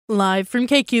Live from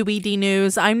KQED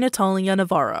News, I'm Natalia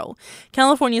Navarro.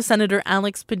 California Senator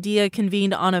Alex Padilla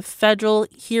convened on a federal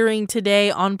hearing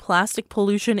today on plastic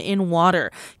pollution in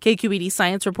water. KQED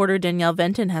science reporter Danielle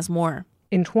Venton has more.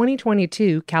 In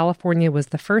 2022, California was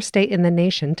the first state in the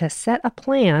nation to set a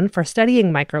plan for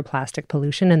studying microplastic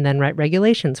pollution and then write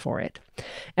regulations for it.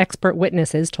 Expert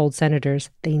witnesses told senators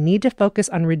they need to focus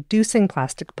on reducing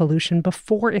plastic pollution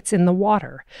before it's in the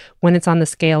water, when it's on the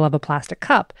scale of a plastic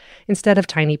cup, instead of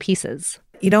tiny pieces.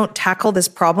 You don't tackle this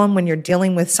problem when you're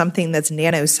dealing with something that's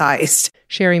nano-sized.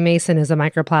 Sherry Mason is a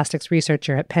microplastics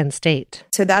researcher at Penn State.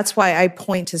 So that's why I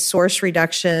point to source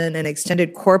reduction and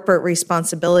extended corporate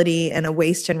responsibility and a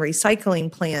waste and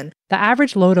recycling plan. The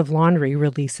average load of laundry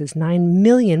releases 9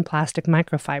 million plastic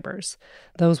microfibers.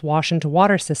 Those wash into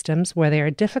water systems where they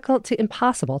are difficult to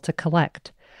impossible to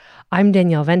collect. I'm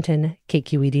Danielle Venton,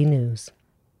 KQED News.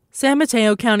 San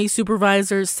Mateo County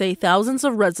supervisors say thousands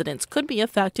of residents could be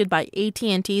affected by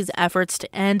AT&T's efforts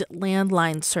to end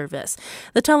landline service.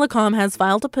 The telecom has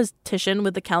filed a petition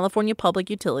with the California Public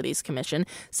Utilities Commission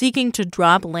seeking to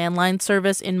drop landline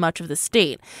service in much of the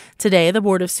state. Today, the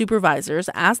Board of Supervisors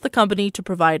asked the company to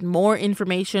provide more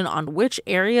information on which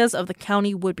areas of the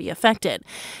county would be affected.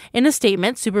 In a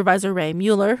statement, Supervisor Ray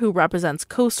Mueller, who represents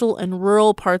coastal and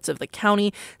rural parts of the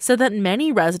county, said that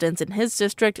many residents in his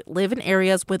district live in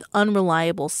areas with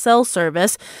unreliable cell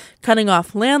service. Cutting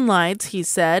off landlines, he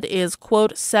said, is,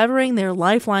 quote, severing their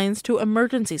lifelines to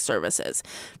emergency services.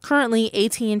 Currently,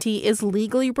 AT&T is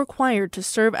legally required to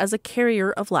serve as a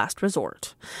carrier of last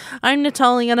resort. I'm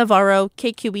Natalia Navarro,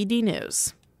 KQED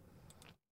News.